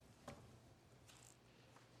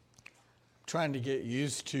trying to get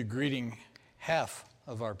used to greeting half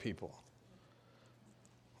of our people.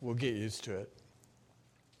 We'll get used to it.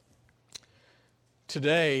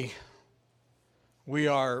 Today, we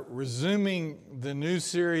are resuming the new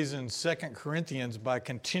series in 2 Corinthians by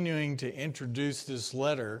continuing to introduce this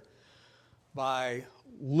letter by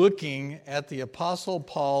looking at the Apostle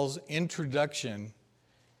Paul's introduction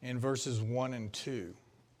in verses 1 and 2.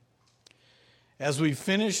 As we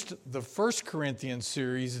finished the 1 Corinthians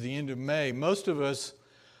series at the end of May, most of us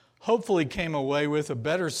hopefully came away with a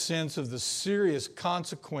better sense of the serious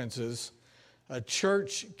consequences a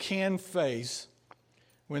church can face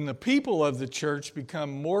when the people of the church become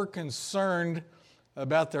more concerned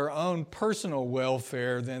about their own personal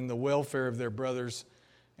welfare than the welfare of their brothers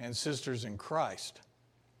and sisters in Christ.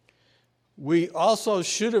 We also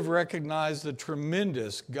should have recognized the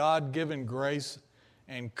tremendous God-given grace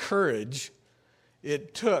and courage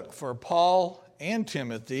it took for Paul and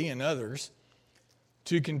Timothy and others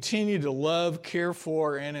to continue to love, care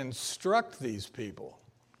for, and instruct these people,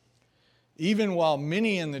 even while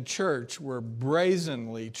many in the church were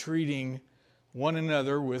brazenly treating one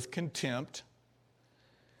another with contempt,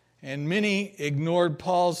 and many ignored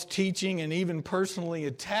Paul's teaching and even personally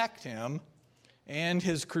attacked him and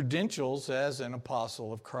his credentials as an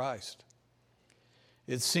apostle of Christ.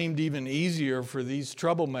 It seemed even easier for these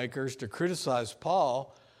troublemakers to criticize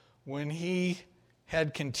Paul when he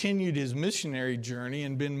had continued his missionary journey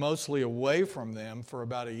and been mostly away from them for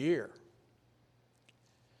about a year.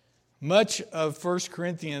 Much of 1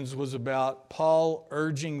 Corinthians was about Paul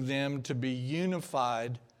urging them to be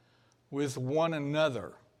unified with one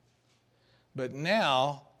another. But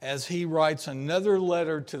now, as he writes another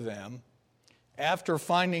letter to them, after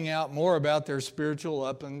finding out more about their spiritual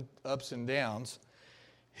ups and downs,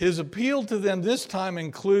 his appeal to them this time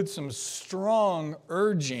includes some strong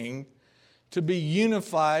urging to be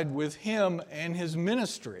unified with him and his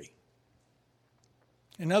ministry.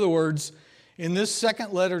 In other words, in this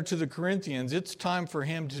second letter to the Corinthians, it's time for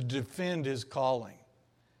him to defend his calling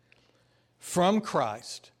from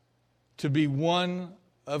Christ to be one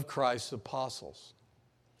of Christ's apostles.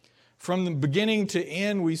 From the beginning to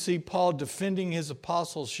end, we see Paul defending his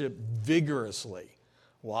apostleship vigorously.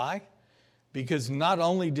 Why? Because not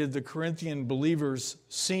only did the Corinthian believers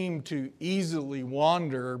seem to easily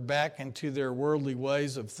wander back into their worldly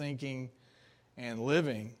ways of thinking and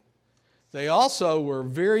living, they also were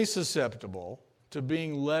very susceptible to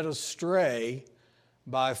being led astray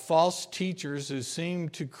by false teachers who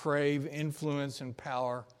seemed to crave influence and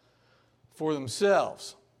power for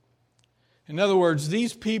themselves. In other words,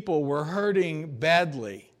 these people were hurting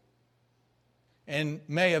badly and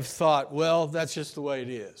may have thought, well, that's just the way it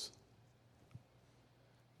is.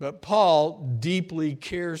 But Paul deeply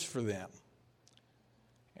cares for them.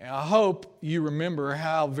 And I hope you remember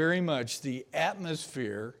how very much the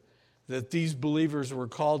atmosphere that these believers were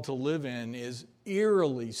called to live in is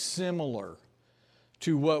eerily similar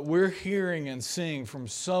to what we're hearing and seeing from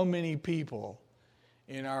so many people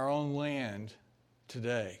in our own land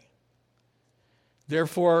today.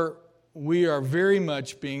 Therefore, we are very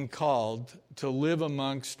much being called to live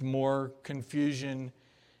amongst more confusion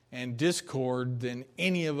and discord than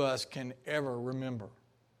any of us can ever remember.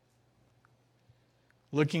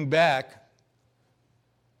 Looking back,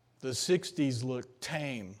 the 60s looked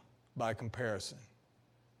tame by comparison.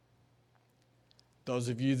 Those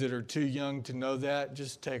of you that are too young to know that,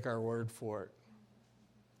 just take our word for it.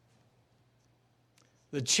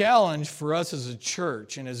 The challenge for us as a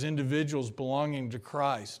church and as individuals belonging to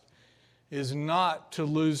Christ is not to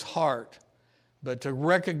lose heart, but to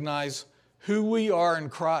recognize who we are in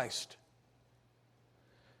Christ,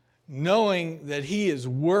 knowing that He is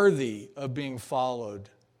worthy of being followed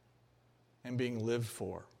and being lived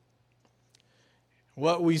for.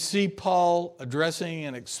 What we see Paul addressing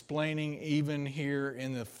and explaining even here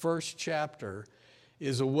in the first chapter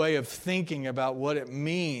is a way of thinking about what it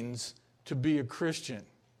means to be a Christian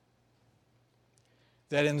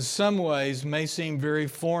that in some ways may seem very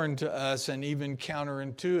foreign to us and even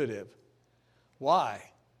counterintuitive. Why?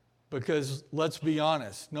 Because let's be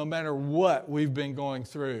honest, no matter what we've been going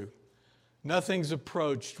through, nothing's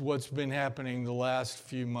approached what's been happening the last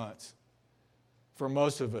few months. For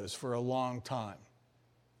most of us, for a long time.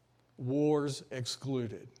 Wars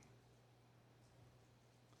excluded.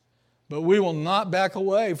 But we will not back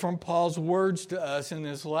away from Paul's words to us in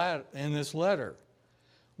this letter.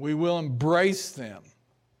 We will embrace them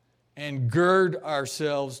and gird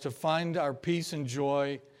ourselves to find our peace and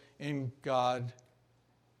joy in God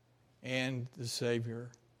and the Savior,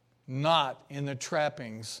 not in the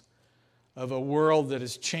trappings of a world that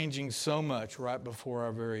is changing so much right before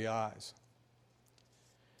our very eyes.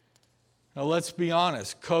 Now, let's be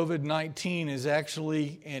honest. COVID-19 is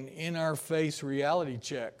actually an in-our-face reality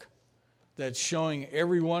check that's showing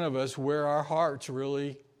every one of us where our hearts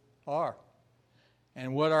really are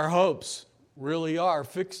and what our hopes really are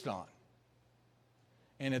fixed on.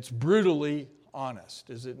 And it's brutally honest,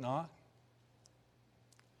 is it not?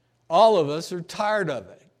 All of us are tired of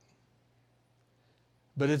it.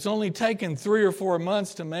 But it's only taken 3 or 4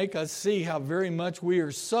 months to make us see how very much we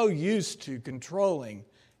are so used to controlling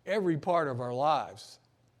every part of our lives,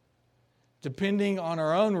 depending on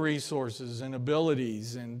our own resources and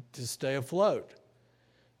abilities and to stay afloat,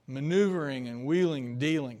 maneuvering and wheeling and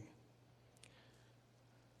dealing.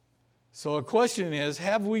 So a question is,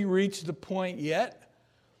 have we reached the point yet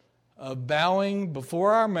of bowing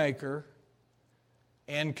before our Maker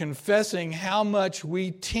and confessing how much we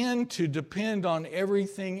tend to depend on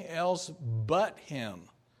everything else but Him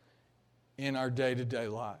in our day-to-day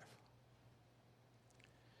life?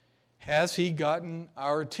 Has He gotten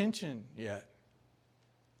our attention yet?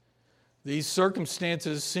 These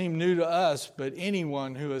circumstances seem new to us, but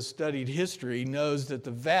anyone who has studied history knows that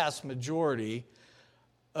the vast majority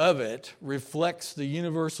of it reflects the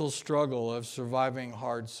universal struggle of surviving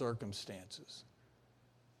hard circumstances.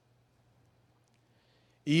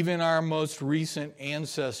 Even our most recent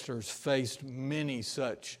ancestors faced many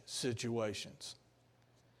such situations.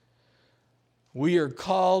 We are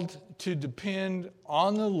called to depend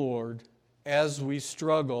on the Lord as we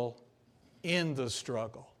struggle in the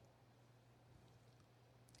struggle.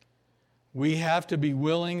 We have to be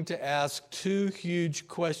willing to ask 2 huge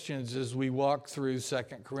questions as we walk through 2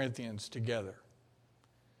 Corinthians together.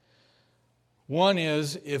 One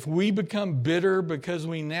is, if we become bitter because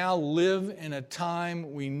we now live in a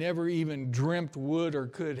time we never even dreamt would or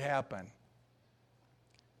could happen,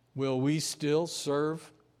 will we still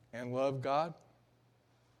serve and love God?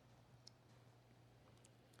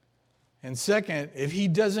 And second, if He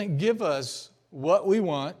doesn't give us what we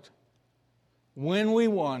want, when we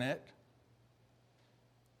want it,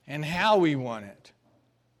 and how we want it,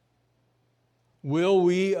 will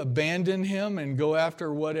we abandon Him and go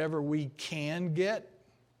after whatever we can get?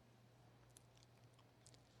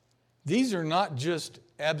 These are not just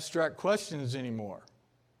abstract questions anymore,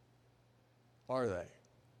 are they?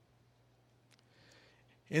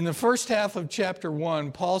 In the first half of chapter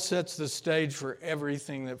 1, Paul sets the stage for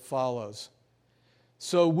everything that follows.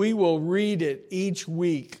 So we will read it each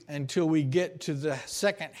week until we get to the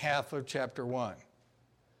second half of chapter 1.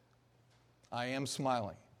 I am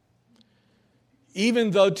smiling.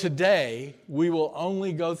 Even though today we will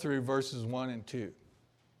only go through verses 1 and 2.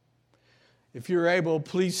 If you're able,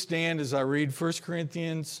 please stand as I read 2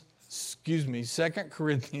 Corinthians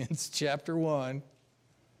chapter 1,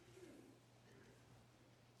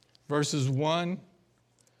 verses 1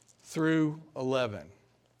 through 11.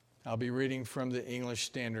 I'll be reading from the English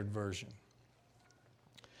Standard Version.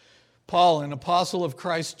 Paul, an apostle of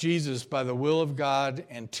Christ Jesus by the will of God,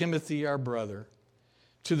 and Timothy, our brother,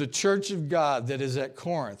 to the church of God that is at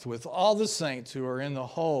Corinth, with all the saints who are in the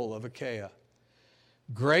whole of Achaia.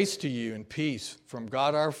 Grace to you and peace from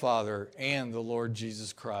God our Father and the Lord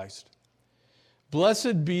Jesus Christ.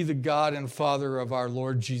 Blessed be the God and Father of our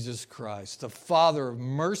Lord Jesus Christ, the Father of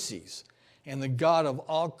mercies and the God of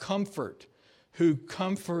all comfort, who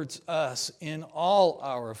comforts us in all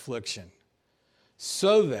our affliction,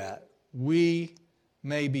 so that we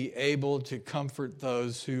may be able to comfort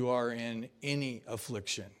those who are in any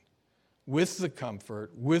affliction with the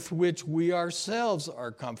comfort with which we ourselves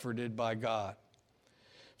are comforted by God.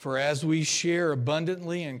 For as we share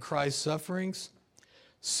abundantly in Christ's sufferings,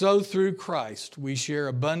 so through Christ we share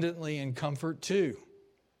abundantly in comfort too.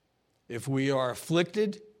 If we are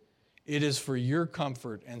afflicted, it is for your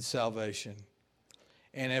comfort and salvation.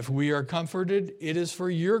 And if we are comforted, it is for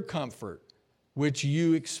your comfort, which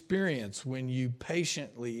you experience when you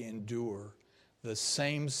patiently endure the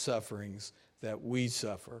same sufferings that we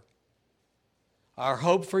suffer. Our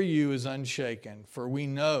hope for you is unshaken, for we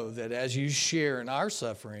know that as you share in our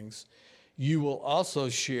sufferings, you will also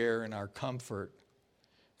share in our comfort.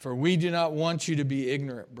 For we do not want you to be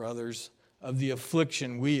ignorant, brothers, of the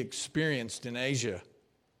affliction we experienced in Asia.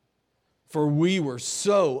 For we were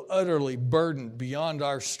so utterly burdened beyond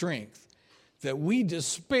our strength that we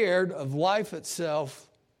despaired of life itself.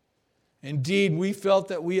 Indeed, we felt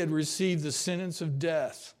that we had received the sentence of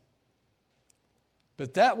death.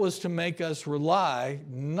 But that was to make us rely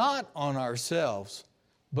not on ourselves,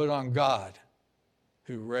 but on God,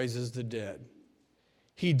 who raises the dead.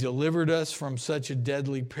 He delivered us from such a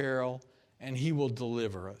deadly peril, and He will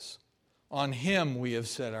deliver us. On Him we have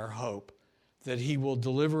set our hope, that He will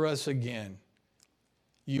deliver us again.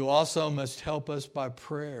 You also must help us by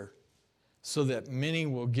prayer, so that many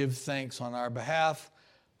will give thanks on our behalf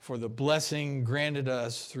for the blessing granted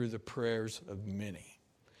us through the prayers of many.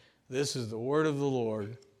 This is the word of the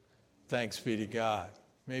Lord. Thanks be to God.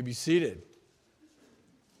 You may be seated.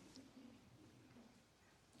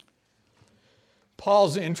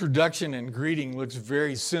 Paul's introduction and greeting looks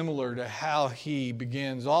very similar to how he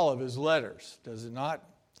begins all of his letters, does it not?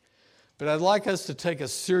 But I'd like us to take a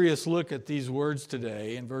serious look at these words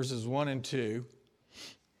today in verses 1 and 2,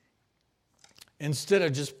 instead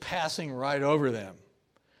of just passing right over them.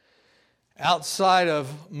 Outside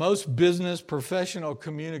of most business professional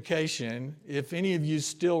communication, if any of you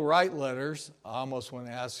still write letters, I almost want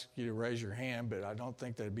to ask you to raise your hand, but I don't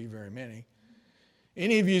think there'd be very many.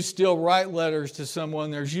 Any of you still write letters to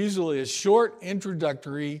someone, there's usually a short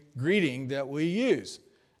introductory greeting that we use.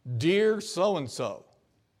 Dear so-and-so.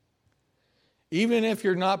 Even if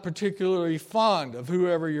you're not particularly fond of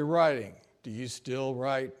whoever you're writing, do you still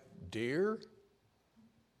write dear?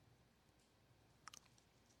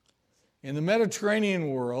 In the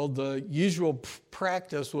Mediterranean world, the usual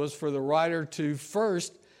practice was for the writer to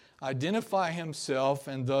first identify himself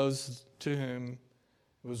and those to whom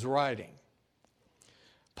he was writing.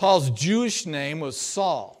 Paul's Jewish name was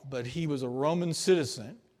Saul, but he was a Roman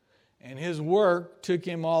citizen, and his work took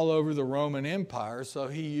him all over the Roman Empire, so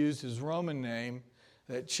he used his Roman name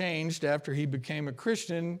that changed after he became a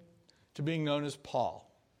Christian to being known as Paul.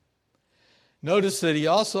 Notice that he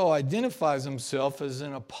also identifies himself as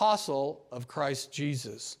an apostle of Christ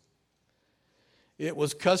Jesus. It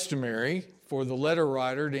was customary for the letter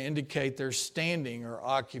writer to indicate their standing or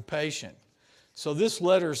occupation. So this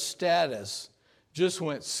letter's status just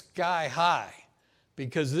went sky high,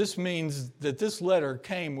 because this means that this letter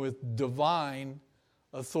came with divine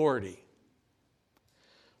authority.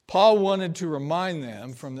 Paul wanted to remind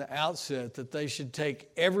them from the outset that they should take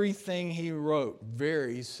everything he wrote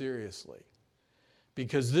very seriously,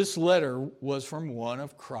 because this letter was from one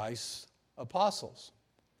of Christ's apostles.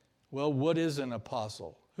 Well, what is an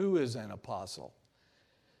apostle? Who is an apostle?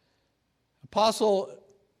 Apostle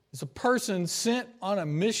is a person sent on a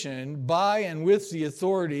mission by and with the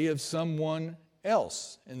authority of someone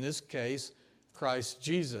else, in this case, Christ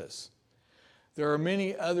Jesus. There are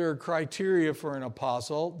many other criteria for an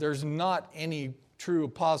apostle. There's not any true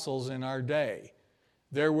apostles in our day.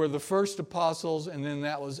 There were the first apostles, and then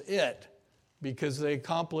that was it, because they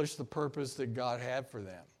accomplished the purpose that God had for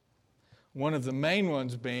them. One of the main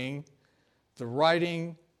ones being the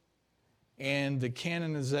writing and the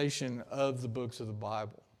canonization of the books of the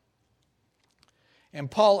Bible. And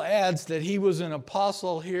Paul adds that he was an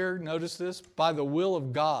apostle here, notice this, by the will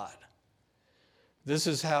of God. This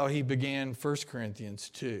is how he began 1 Corinthians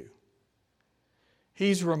 2.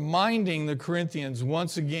 He's reminding the Corinthians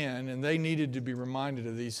once again, and they needed to be reminded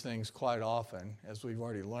of these things quite often, as we've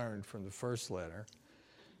already learned from the first letter,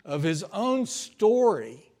 of his own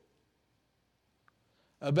story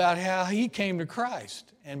about how he came to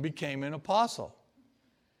Christ and became an apostle.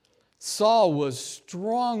 Saul was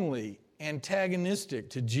strongly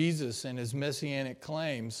antagonistic to Jesus and his messianic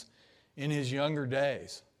claims in his younger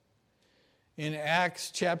days. In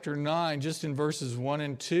Acts chapter 9, just in verses 1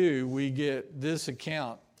 and 2, we get this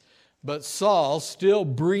account. But Saul, still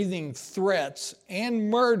breathing threats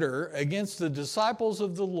and murder against the disciples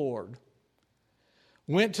of the Lord,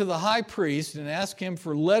 went to the high priest and asked him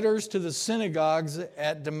for letters to the synagogues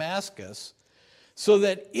at Damascus, so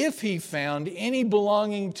that if he found any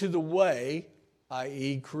belonging to the way,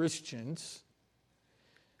 i.e. Christians,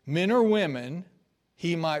 men or women,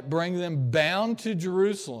 he might bring them bound to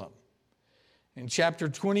Jerusalem. In chapter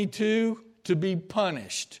 22, to be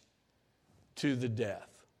punished to the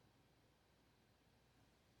death.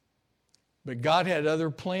 But God had other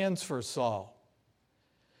plans for Saul.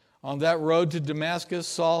 On that road to Damascus,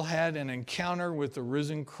 Saul had an encounter with the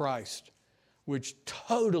risen Christ, which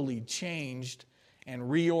totally changed and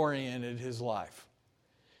reoriented his life.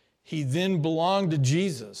 He then belonged to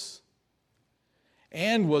Jesus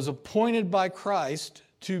and was appointed by Christ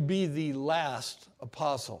to be the last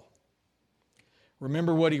apostle.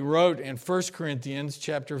 Remember what he wrote in 1 Corinthians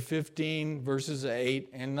chapter 15, verses 8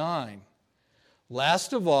 and 9.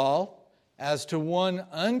 Last of all, as to one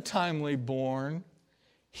untimely born,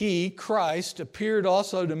 he, Christ, appeared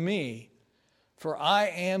also to me, for I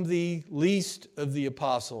am the least of the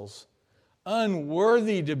apostles,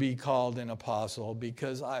 unworthy to be called an apostle,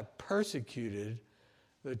 because I persecuted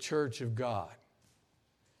the church of God.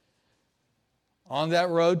 On that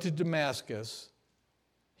road to Damascus,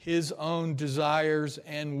 his own desires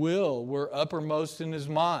and will were uppermost in his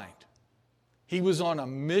mind. He was on a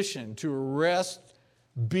mission to arrest,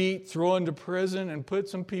 beat, throw into prison, and put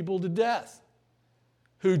some people to death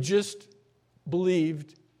who just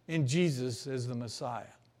believed in Jesus as the Messiah.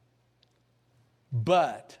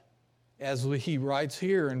 But, as he writes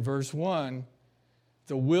here in verse 1,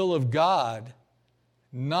 the will of God,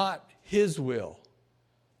 not his will,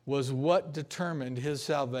 was what determined his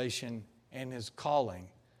salvation and his calling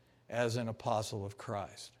as an apostle of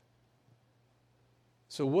Christ.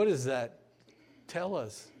 So what does that tell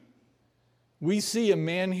us? We see a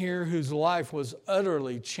man here whose life was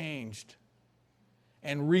utterly changed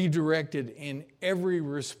and redirected in every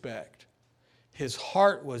respect. His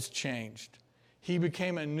heart was changed. He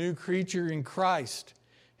became a new creature in Christ.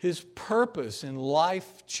 His purpose in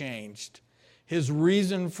life changed. His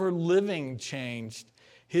reason for living changed.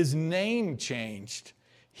 His name changed.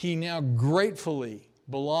 He now gratefully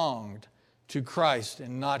belonged to Christ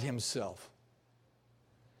and not himself.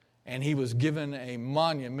 And he was given a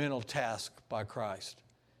monumental task by Christ,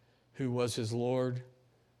 who was his Lord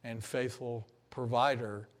and faithful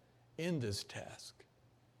provider in this task.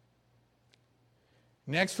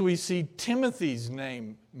 Next, we see Timothy's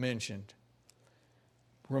name mentioned,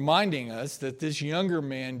 reminding us that this younger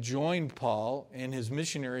man joined Paul in his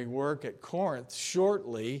missionary work at Corinth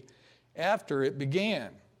shortly after it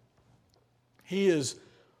began. He is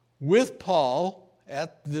with Paul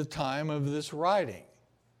at the time of this writing,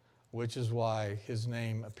 which is why his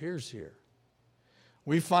name appears here.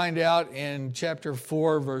 We find out in chapter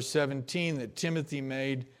 4, verse 17, that Timothy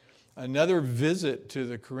made another visit to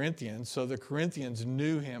the Corinthians, so the Corinthians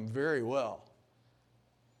knew him very well.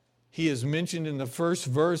 He is mentioned in the first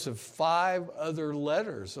verse of 5 other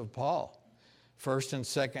letters of Paul: 1st and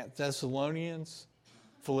 2nd Thessalonians,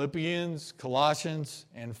 Philippians, Colossians,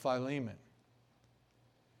 and Philemon.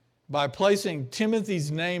 By placing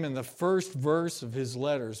Timothy's name in the first verse of his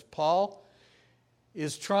letters, Paul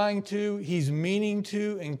is he's meaning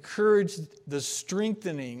to encourage the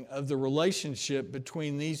strengthening of the relationship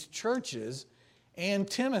between these churches and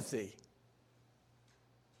Timothy.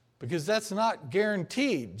 Because that's not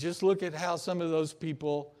guaranteed. Just look at how some of those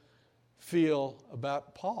people feel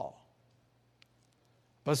about Paul.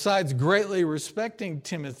 Besides greatly respecting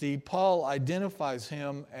Timothy, Paul identifies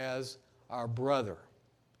him as our brother.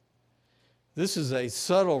 This is a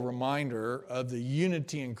subtle reminder of the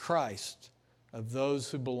unity in Christ of those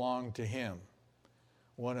who belong to him.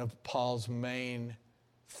 One of Paul's main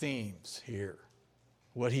themes here.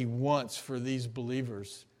 What he wants for these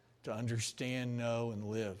believers to understand, know, and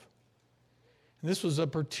live. And this was a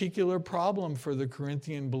particular problem for the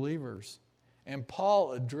Corinthian believers. And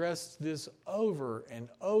Paul addressed this over and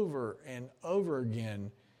over and over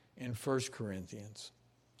again in 1 Corinthians.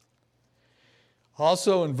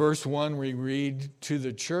 Also in verse 1 we read, "To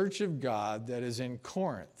the church of God that is in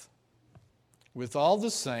Corinth, with all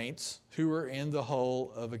the saints who are in the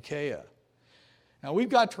whole of Achaia." Now we've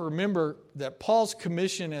got to remember that Paul's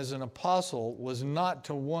commission as an apostle was not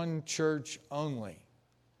to one church only,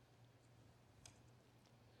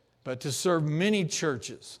 but to serve many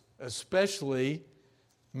churches, especially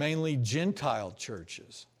mainly Gentile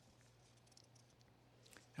churches.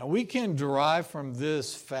 Now we can derive from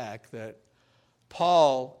this fact that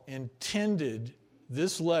Paul intended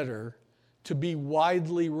this letter to be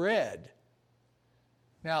widely read.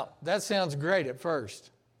 Now, that sounds great at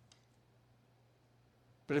first.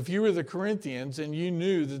 But if you were the Corinthians and you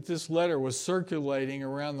knew that this letter was circulating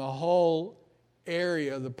around the whole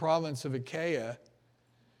area, the province of Achaia,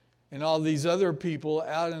 and all these other people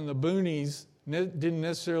out in the boonies didn't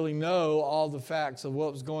necessarily know all the facts of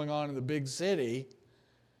what was going on in the big city,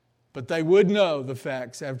 but they would know the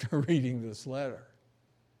facts after reading this letter.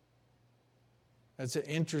 That's an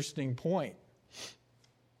interesting point.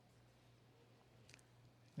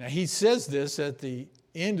 Now, he says this at the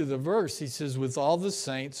end of the verse. He says, "with all the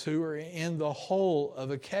saints who are in the whole of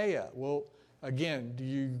Achaia." Well, again, do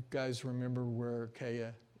you guys remember where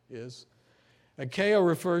Achaia is? Achaia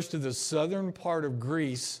refers to the southern part of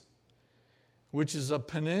Greece, which is a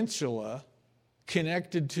peninsula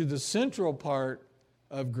connected to the central part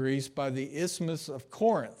of Greece by the Isthmus of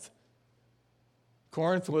Corinth.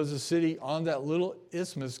 Corinth was a city on that little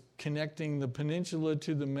isthmus connecting the peninsula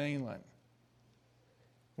to the mainland,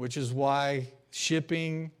 which is why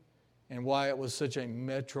shipping and why it was such a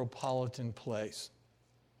metropolitan place.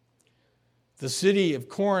 The city of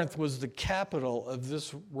Corinth was the capital of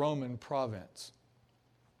this Roman province.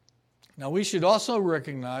 Now, we should also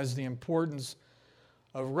recognize the importance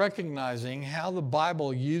of recognizing how the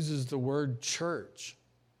Bible uses the word church.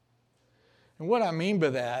 And what I mean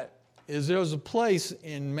by that is there was a place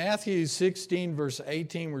in Matthew 16, verse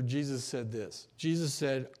 18, where Jesus said this. Jesus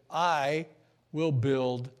said, "I will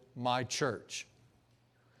build my church."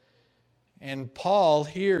 And Paul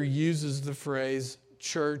here uses the phrase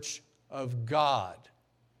church of God.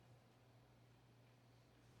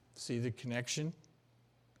 See the connection?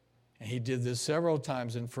 And he did this several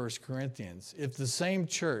times in 1 Corinthians. If the same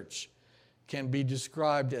church can be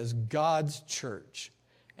described as God's church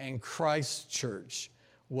and Christ's church,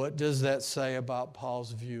 what does that say about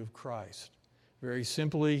Paul's view of Christ? Very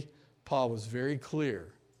simply, Paul was very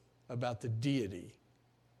clear about the deity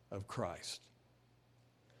of Christ.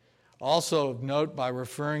 Also of note, by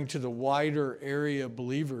referring to the wider area of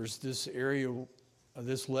believers this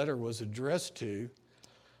letter was addressed to,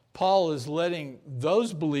 Paul is letting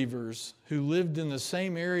those believers who lived in the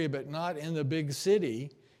same area but not in the big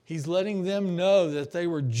city, he's letting them know that they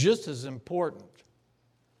were just as important,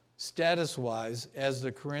 status-wise, as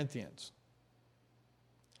the Corinthians.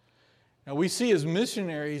 Now we see his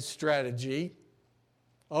missionary strategy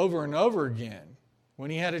over and over again. When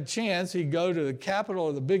he had a chance, he'd go to the capital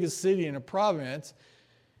of the biggest city in a province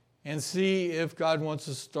and see if God wants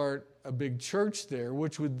to start a big church there,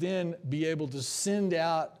 which would then be able to send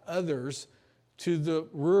out others to the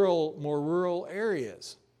more rural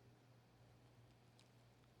areas.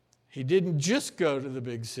 He didn't just go to the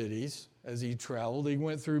big cities as he traveled. He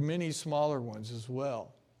went through many smaller ones as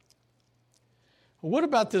well. What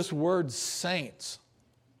about this word saints?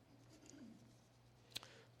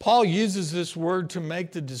 Paul uses this word to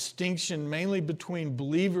make the distinction mainly between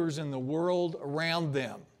believers and the world around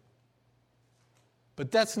them. But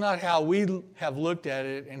that's not how we have looked at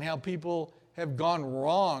it and how people have gone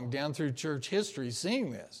wrong down through church history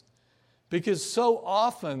seeing this. Because so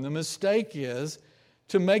often the mistake is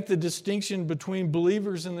to make the distinction between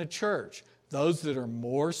believers in the church, those that are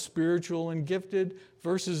more spiritual and gifted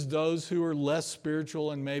versus those who are less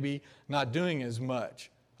spiritual and maybe not doing as much,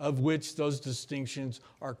 of which those distinctions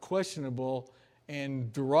are questionable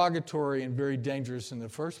and derogatory and very dangerous in the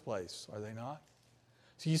first place, are they not?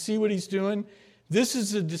 So you see what he's doing? This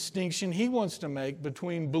is a distinction he wants to make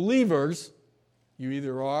between believers, you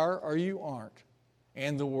either are or you aren't,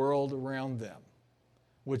 and the world around them,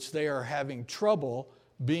 which they are having trouble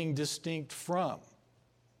being distinct from.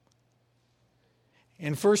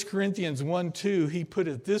 In 1 Corinthians 1:2, he put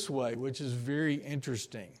it this way, which is very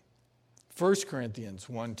interesting. 1 Corinthians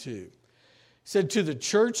 1:2. He said, to the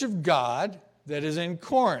church of God that is in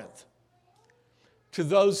Corinth, to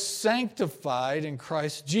those sanctified in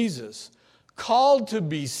Christ Jesus, called to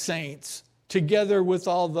be saints, together with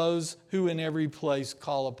all those who in every place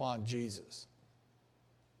call upon Jesus.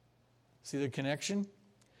 See the connection?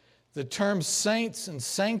 The terms saints and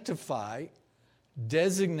sanctify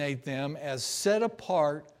designate them as set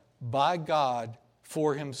apart by God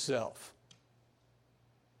for himself.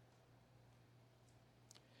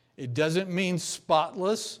 It doesn't mean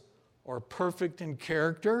spotless or perfect in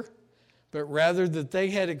character, but rather that they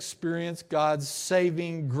had experienced God's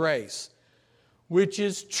saving grace, which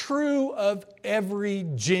is true of every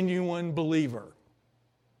genuine believer.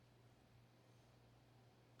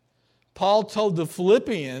 Paul told the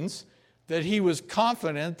Philippians that he was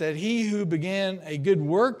confident that he who began a good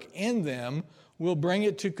work in them will bring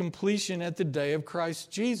it to completion at the day of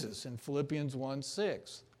Christ Jesus in Philippians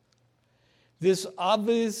 1:6. This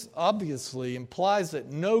obviously implies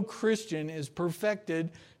that no Christian is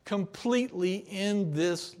perfected completely in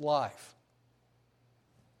this life.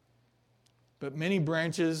 But many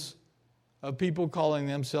branches of people calling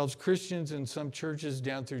themselves Christians in some churches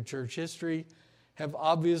down through church history have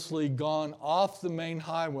obviously gone off the main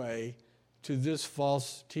highway to this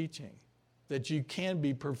false teaching that you can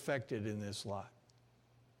be perfected in this life.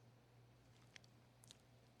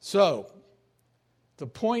 So, the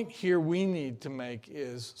point here we need to make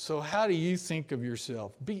is, so how do you think of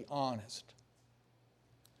yourself? Be honest.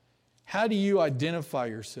 How do you identify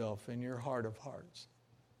yourself in your heart of hearts?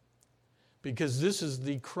 Because this is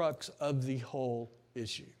the crux of the whole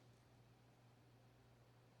issue.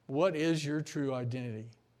 What is your true identity?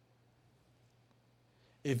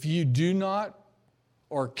 If you do not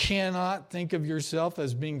or cannot think of yourself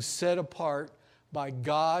as being set apart by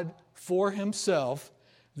God for himself,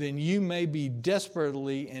 then you may be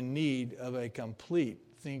desperately in need of a complete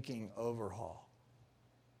thinking overhaul,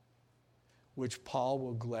 which Paul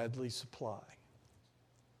will gladly supply.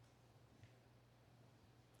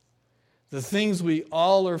 The things we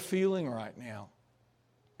all are feeling right now,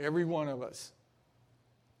 every one of us,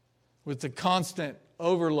 with the constant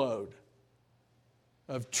overload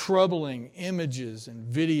of troubling images and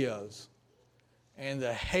videos and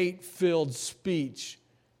the hate-filled speech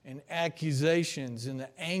and accusations and the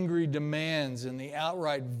angry demands and the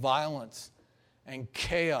outright violence and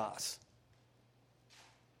chaos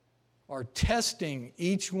are testing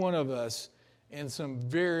each one of us in some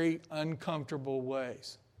very uncomfortable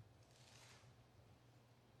ways.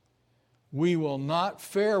 we will not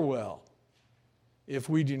fare well if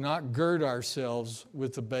we do not gird ourselves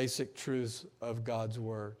with the basic truths of God's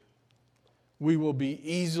Word. We will be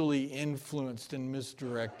easily influenced and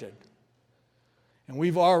misdirected. And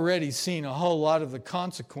we've already seen a whole lot of the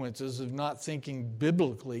consequences of not thinking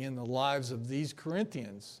biblically in the lives of these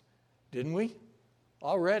Corinthians, didn't we?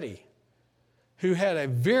 Already. Who had a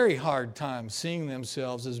very hard time seeing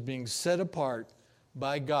themselves as being set apart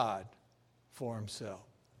by God for Himself.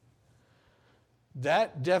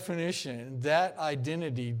 That definition, that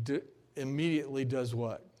identity immediately does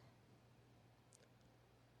what?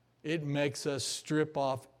 It makes us strip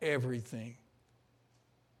off everything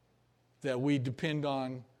that we depend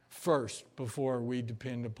on first before we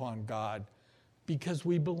depend upon God, because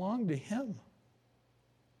we belong to Him.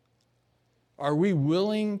 Are we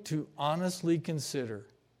willing to honestly consider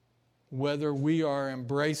whether we are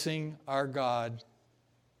embracing our God-given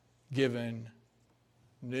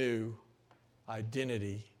new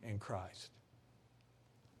identity in Christ?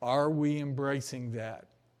 Are we embracing that?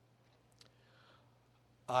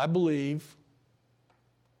 I believe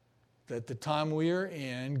that the time we are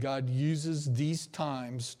in, God uses these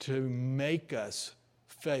times to make us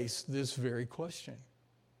face this very question.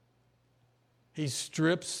 He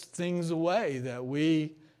strips things away that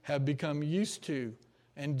we have become used to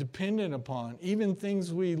and dependent upon, even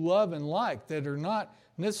things we love and like that are not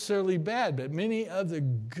necessarily bad, but many of the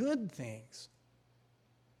good things.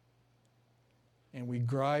 And we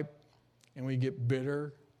gripe and we get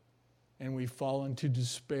bitter and we fall into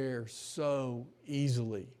despair so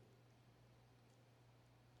easily.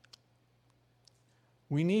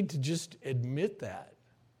 We need to just admit that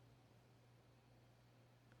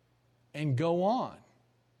and go on.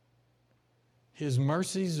 His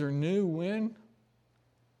mercies are new when?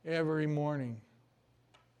 Every morning.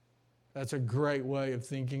 That's a great way of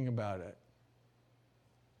thinking about it.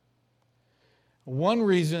 One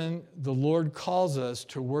reason the Lord calls us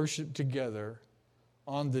to worship together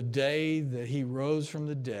on the day that He rose from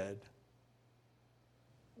the dead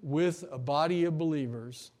with a body of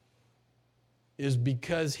believers is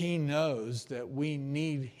because He knows that we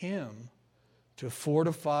need Him to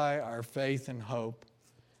fortify our faith and hope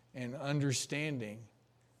and understanding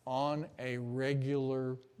on a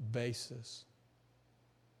regular basis.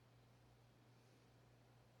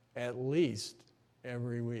 At least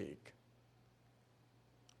every week.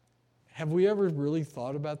 Have we ever really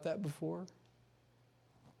thought about that before?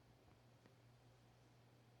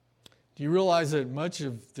 Do you realize that much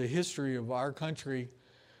of the history of our country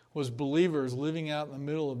was believers living out in the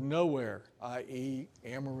middle of nowhere, i.e.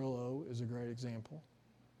 Amarillo is a great example,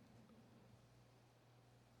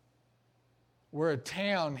 where a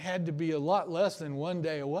town had to be a lot less than one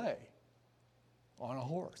day away on a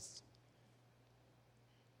horse.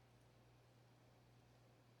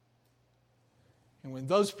 And when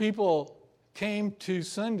those people came to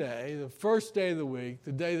Sunday, the first day of the week,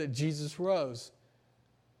 the day that Jesus rose,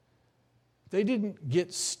 they didn't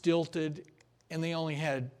get stilted, and they only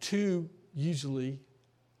had two, usually,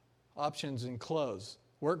 options in clothes.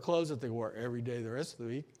 Work clothes that they wore every day the rest of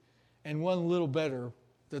the week, and one little better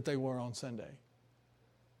that they wore on Sunday.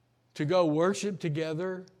 To go worship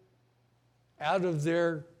together out of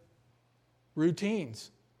their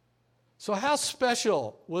routines. So how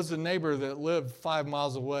special was the neighbor that lived 5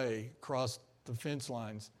 miles away across the fence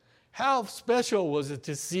lines? How special was it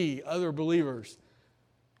to see other believers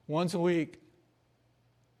once a week,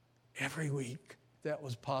 every week that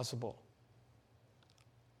was possible?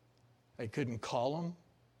 They couldn't call them.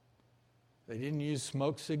 They didn't use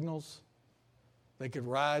smoke signals. They could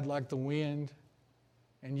ride like the wind.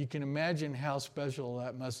 And you can imagine how special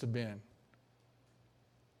that must have been.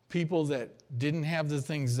 People that didn't have the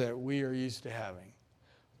things that we are used to having.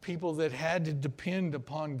 People that had to depend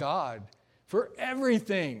upon God for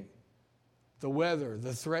everything. The weather,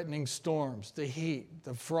 the threatening storms, the heat,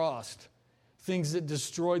 the frost. Things that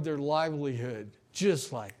destroyed their livelihood.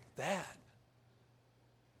 Just like that.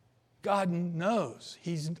 God knows.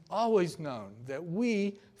 He's always known that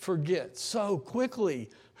we forget so quickly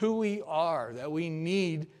who we are, that we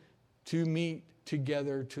need to meet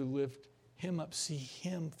together to lift Him up, see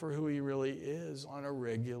Him for who He really is on a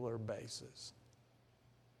regular basis.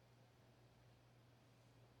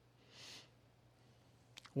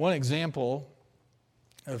 One example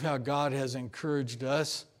of how God has encouraged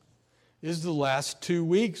us is the last 2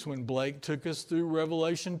 weeks when Blake took us through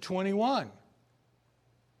Revelation 21.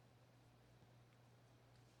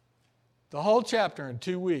 The whole chapter in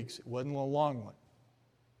 2 weeks. It wasn't a long one.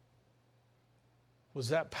 Was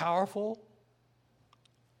that powerful?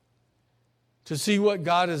 To see what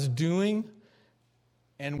God is doing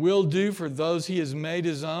and will do for those he has made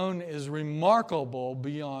his own is remarkable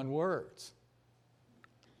beyond words.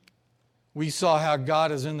 We saw how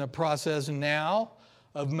God is in the process now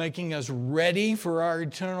of making us ready for our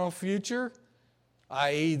eternal future,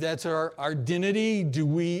 i.e., that's our identity. Do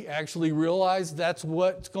we actually realize that's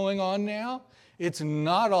what's going on now? It's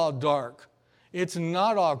not all dark. It's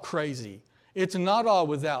not all crazy. It's not all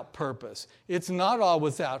without purpose. It's not all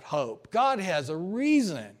without hope. God has a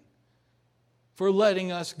reason for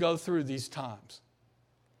letting us go through these times.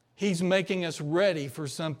 He's making us ready for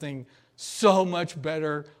something so much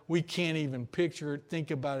better we can't even picture it, think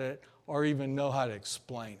about it, or even know how to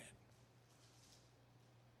explain it.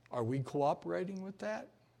 Are we cooperating with that?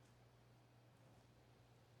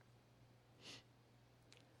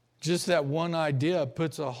 Just that one idea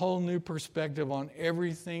puts a whole new perspective on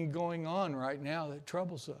everything going on right now that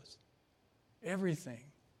troubles us. Everything.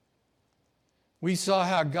 We saw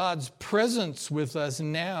how God's presence with us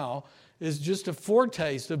now is just a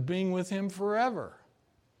foretaste of being with Him forever.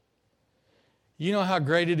 You know how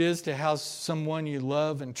great it is to have someone you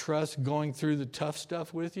love and trust going through the tough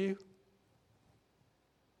stuff with you?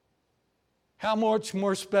 How much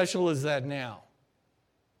more special is that now?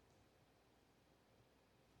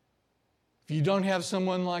 If you don't have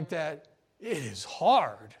someone like that, it is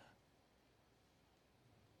hard.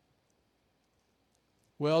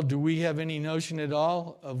 Well, do we have any notion at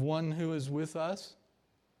all of one who is with us?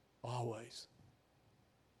 Always.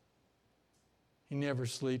 He never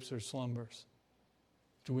sleeps or slumbers.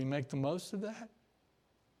 Do we make the most of that?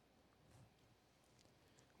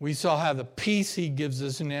 We saw how the peace He gives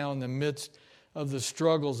us now in the midst of the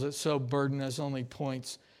struggles that so burden us only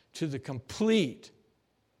points to the complete,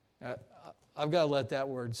 I've got to let that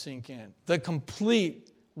word sink in, the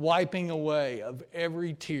complete wiping away of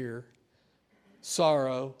every tear,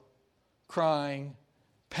 sorrow, crying,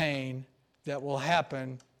 pain that will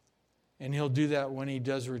happen, and He'll do that when He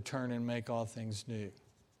does return and make all things new.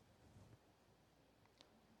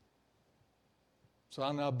 So I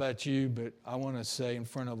don't know about you, but I want to say in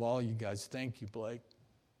front of all you guys, thank you, Blake.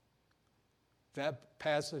 That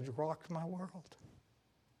passage rocked my world.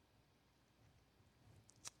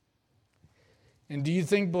 And do you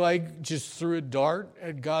think Blake just threw a dart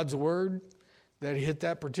at God's Word that hit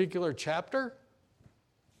that particular chapter?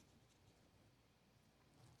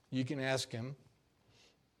 You can ask him.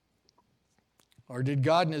 Or did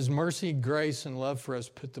God in His mercy, grace, and love for us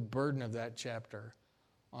put the burden of that chapter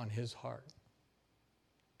on His heart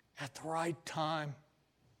at the right time?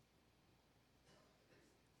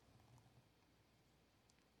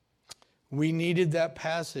 We needed that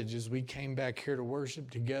passage as we came back here to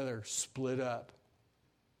worship together, split up,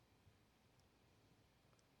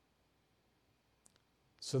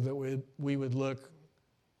 so that we would look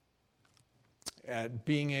at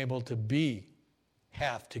being able to be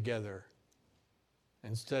half together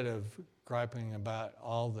instead of griping about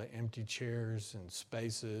all the empty chairs and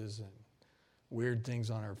spaces and weird things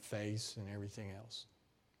on our face and everything else.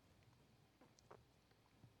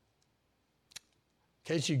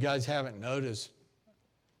 In case you guys haven't noticed,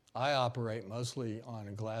 I operate mostly on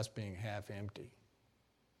a glass being half empty.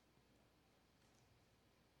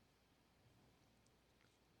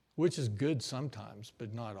 Which is good sometimes,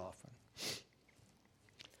 but not often.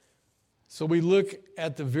 So we look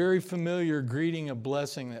at the very familiar greeting of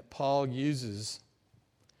blessing that Paul uses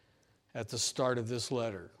at the start of this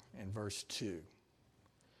letter in verse 2.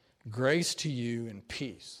 Grace to you and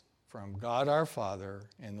peace from God our Father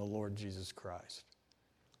and the Lord Jesus Christ.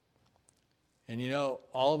 And you know,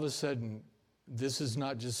 all of a sudden, this is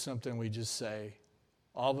not just something we just say.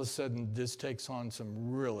 All of a sudden, this takes on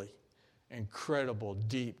some really incredible,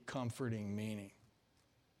 deep, comforting meaning.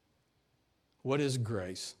 What is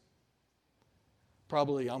grace?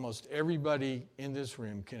 Probably almost everybody in this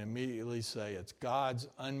room can immediately say it's God's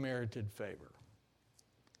unmerited favor.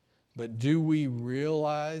 But do we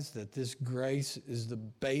realize that this grace is the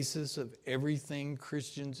basis of everything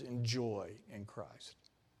Christians enjoy in Christ?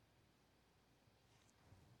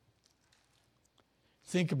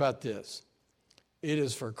 Think about this. It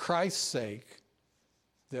is for Christ's sake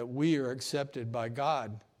that we are accepted by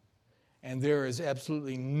God, and there is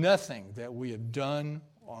absolutely nothing that we have done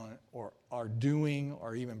or are doing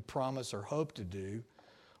or even promise or hope to do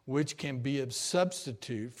which can be a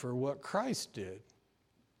substitute for what Christ did.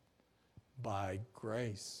 By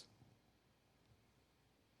grace.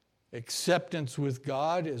 Acceptance with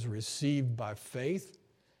God is received by faith,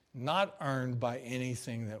 not earned by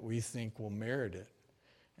anything that we think will merit it.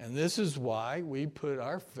 And this is why we put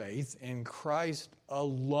our faith in Christ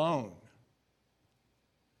alone.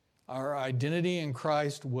 Our identity in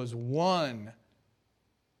Christ was won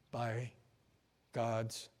by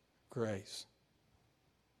God's grace.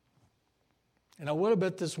 And now what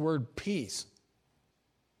about this word peace?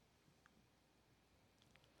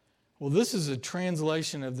 Well, this is a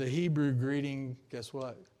translation of the Hebrew greeting, guess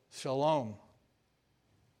what? Shalom.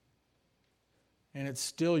 And it's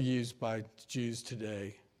still used by Jews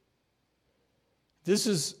today. This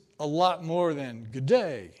is a lot more than good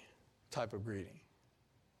day type of greeting.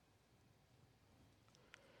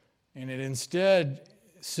 And it instead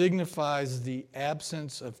signifies the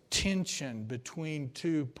absence of tension between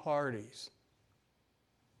two parties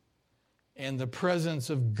and the presence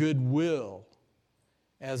of goodwill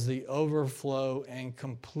as the overflow and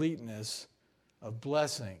completeness of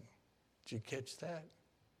blessing. Did you catch that?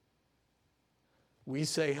 We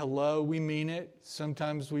say hello, we mean it.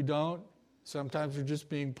 Sometimes we don't. Sometimes we're just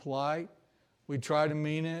being polite. We try to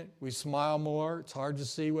mean it. We smile more. It's hard to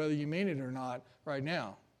see whether you mean it or not right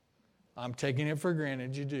now. I'm taking it for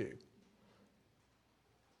granted you do.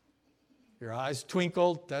 Your eyes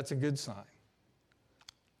twinkled, that's a good sign.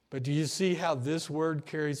 But do you see how this word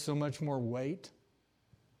carries so much more weight?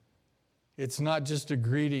 It's not just a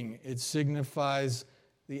greeting. It signifies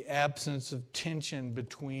the absence of tension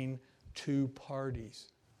between two parties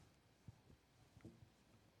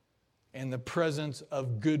and the presence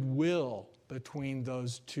of goodwill between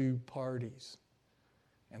those two parties.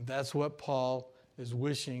 And that's what Paul is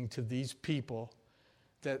wishing to these people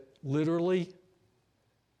that literally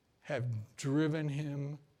have driven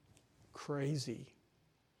him crazy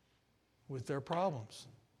with their problems.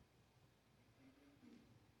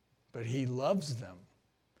 But he loves them.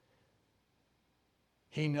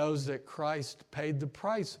 He knows that Christ paid the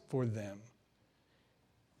price for them.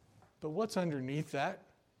 But what's underneath that?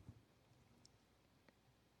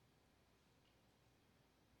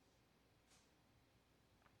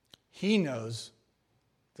 He knows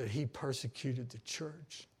that he persecuted the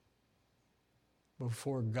church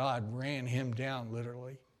before God ran him down,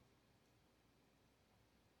 literally,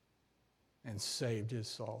 and saved his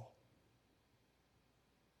soul.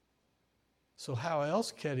 So how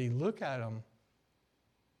else can he look at them?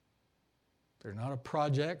 They're not a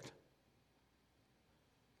project.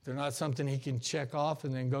 They're not something he can check off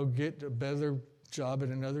and then go get a better job at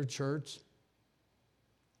another church.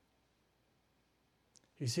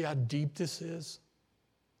 You see how deep this is?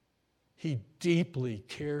 He deeply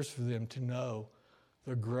cares for them to know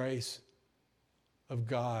the grace of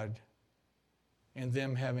God and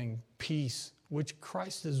them having peace, which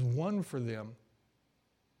Christ has won for them.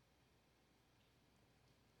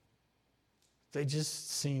 They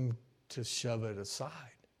just seem to shove it aside.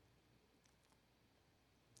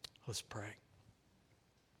 Let's pray.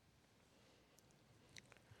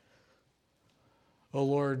 Oh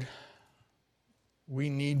Lord, we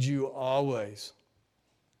need you always,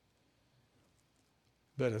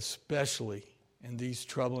 but especially in these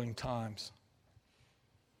troubling times.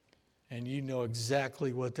 And you know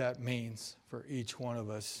exactly what that means for each one of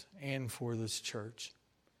us and for this church.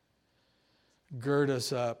 Gird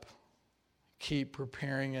us up. Keep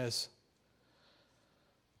preparing us.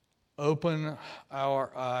 Open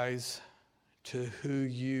our eyes to who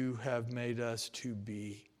you have made us to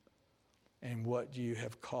be and what you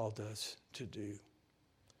have called us to do.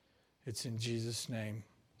 It's in Jesus' name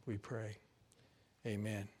we pray.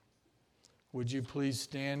 Amen. Would you please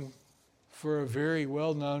stand for a very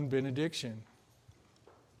well-known benediction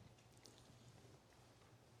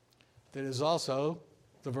that is also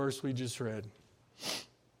the verse we just read.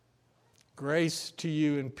 Grace to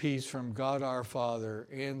you and peace from God our Father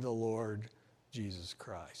and the Lord Jesus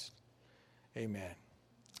Christ. Amen.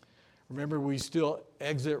 Remember, we still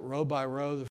exit row by row.